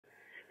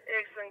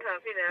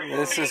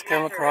This has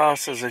come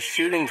across as a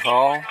shooting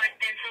call,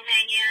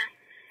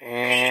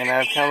 and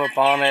I've come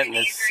upon it, and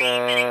it's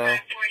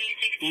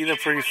either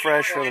pretty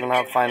fresh or they're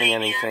not finding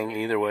anything.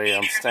 Either way,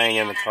 I'm staying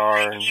in the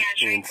car and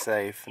being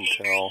safe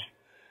until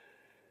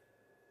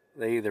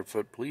they either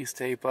put police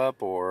tape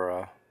up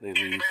or they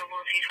leave.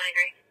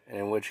 And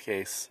in which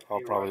case,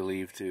 I'll probably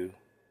leave too.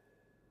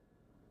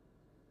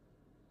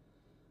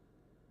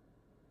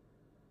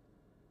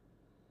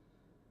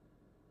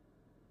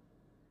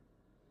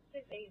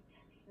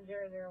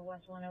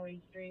 West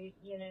 108th Street,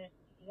 Unit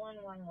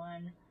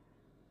 111.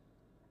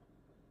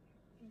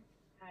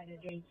 Hi to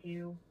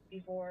J2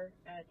 before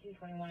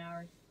 2:21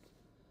 hours.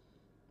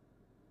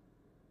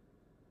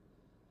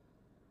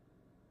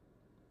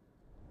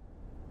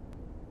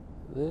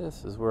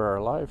 This is where our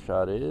live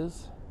shot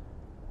is.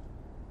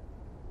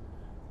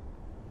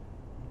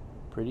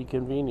 Pretty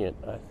convenient.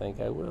 I think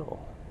I will.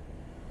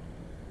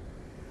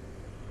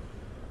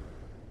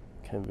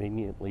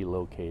 Conveniently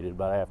located,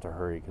 but I have to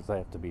hurry because I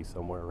have to be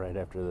somewhere right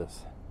after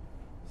this.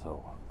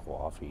 So,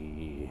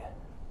 coffee.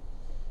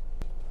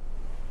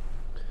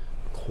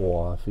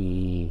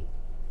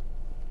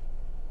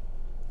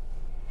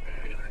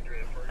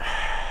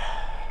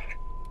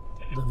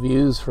 The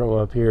views from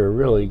up here are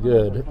really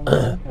good.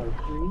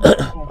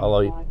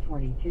 Although you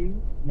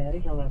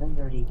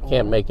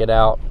can't make it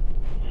out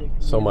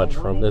so much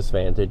from this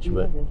vantage,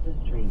 but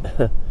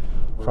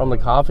from the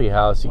coffee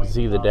house you can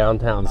see the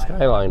downtown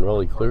skyline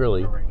really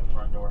clearly.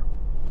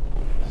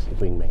 Let's see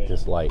if we can make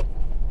this light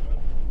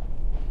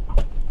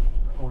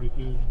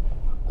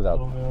without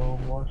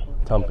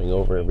tumbling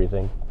over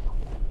everything.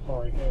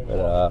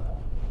 But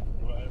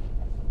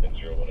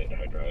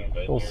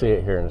we'll see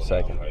it here in a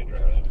second.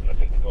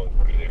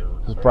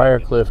 Because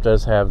Briarcliff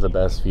does have the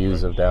best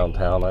views of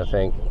downtown, I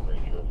think.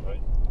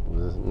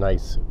 There's a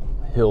nice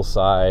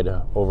hillside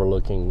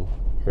overlooking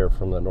here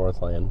from the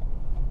Northland.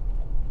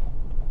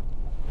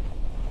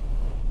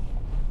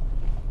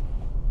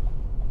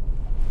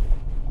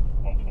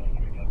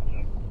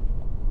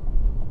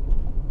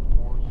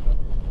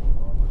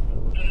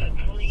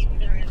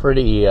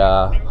 Pretty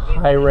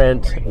high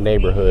rent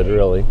neighborhood,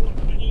 really.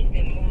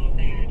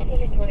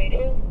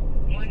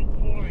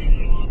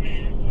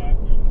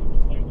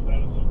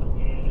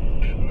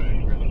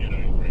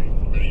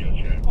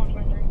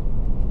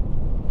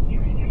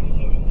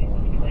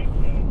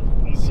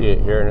 See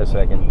it here in a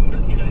second.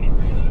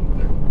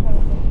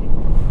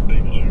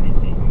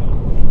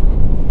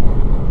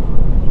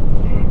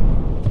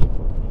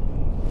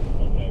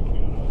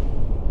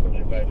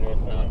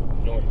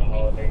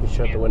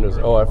 Shut the windows.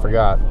 Oh, I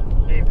forgot.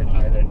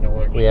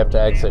 We have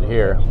to exit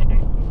here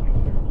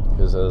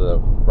because the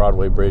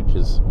Broadway Bridge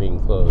is being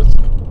closed.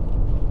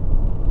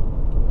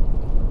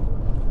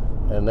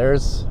 And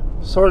there's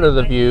sort of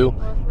the view.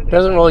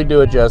 Doesn't really do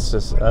it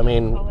justice. I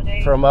mean,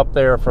 from up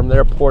there, from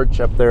their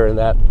porch up there in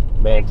that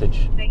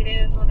vantage,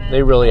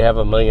 they really have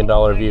 $1 million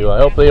view. I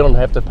hope they don't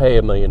have to pay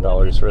 $1 million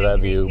for that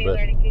view, but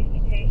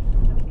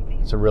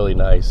it's a really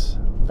nice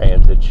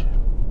vantage.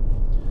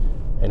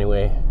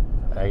 Anyway,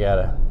 I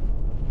gotta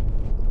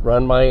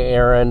run my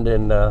errand,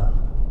 and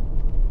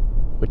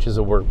which is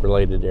a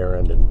work-related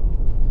errand, and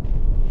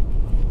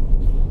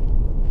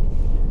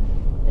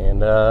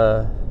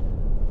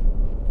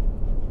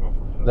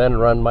then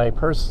run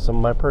some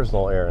of my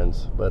personal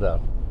errands. But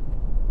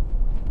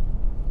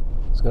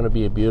it's going to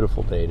be a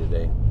beautiful day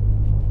today.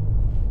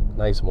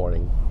 Nice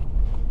morning.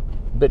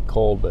 A bit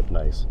cold, but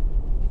nice.